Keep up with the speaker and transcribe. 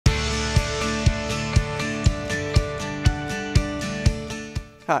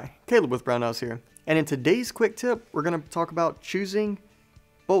Hi, Caleb with Brownells here, and in today's quick tip, we're going to talk about choosing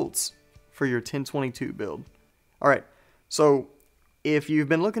bolts for your 1022 build. Alright, so if you've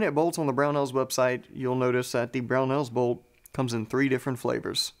been looking at bolts on the Brownells website, you'll notice that the Brownells bolt comes in 3 different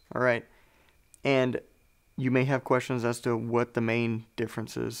flavors, alright? And you may have questions as to what the main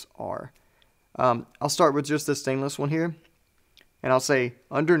differences are. I'll start with just the stainless one here, and I'll say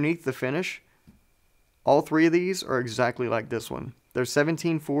underneath the finish, all 3 of these are exactly like this one. They're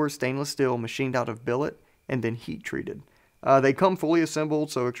 17-4 stainless steel machined out of billet and then heat treated. They come fully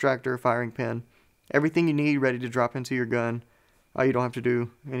assembled, so extractor, firing pin, everything you need ready to drop into your gun. You don't have to do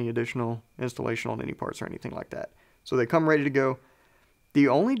any additional installation on any parts or anything like that. So they come ready to go. The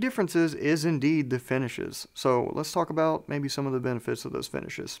only differences is indeed the finishes. So let's talk about maybe some of the benefits of those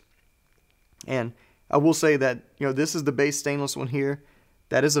finishes. And I will say that, this is the base stainless one here.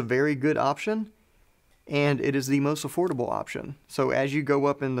 That is a very good option, and it is the most affordable option. So as you go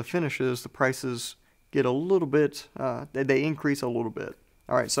up in the finishes, the prices get a little bit, they increase a little bit.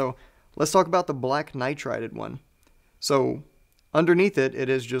 Alright, so let's talk about the black nitrided one. So underneath it, it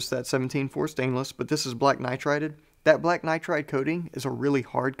is just that 17-4 stainless, but this is black nitrided. That black nitride coating is a really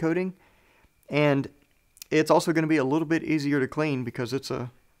hard coating, and it's also going to be a little bit easier to clean because it's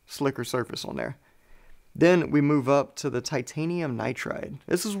a slicker surface on there. Then we move up to the titanium nitride.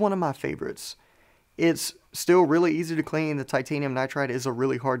 This is one of my favorites. It's still really easy to clean. The titanium nitride is a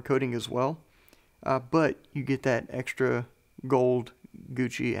really hard coating as well, but you get that extra gold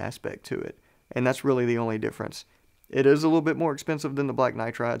Gucci aspect to it, and that's really the only difference. It is a little bit more expensive than the black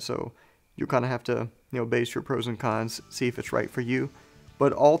nitride, so you kind of have to base your pros and cons, see if it's right for you.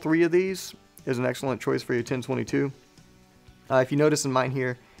 But all 3 of these is an excellent choice for your 1022. If you notice in mine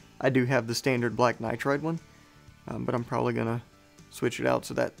here, I do have the standard black nitride one, but I'm probably going to switch it out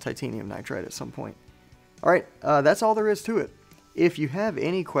to that titanium nitride at some point. Alright, that's all there is to it. If you have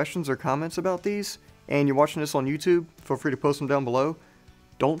any questions or comments about these, and you're watching this on YouTube, feel free to post them down below.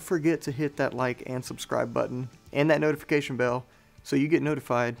 Don't forget to hit that like and subscribe button, and that notification bell, so you get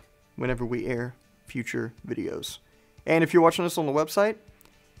notified whenever we air future videos. And if you're watching this on the website,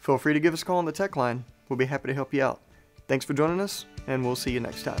 feel free to give us a call on the tech line. We'll be happy to help you out. Thanks for joining us, and we'll see you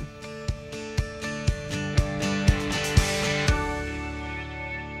next time.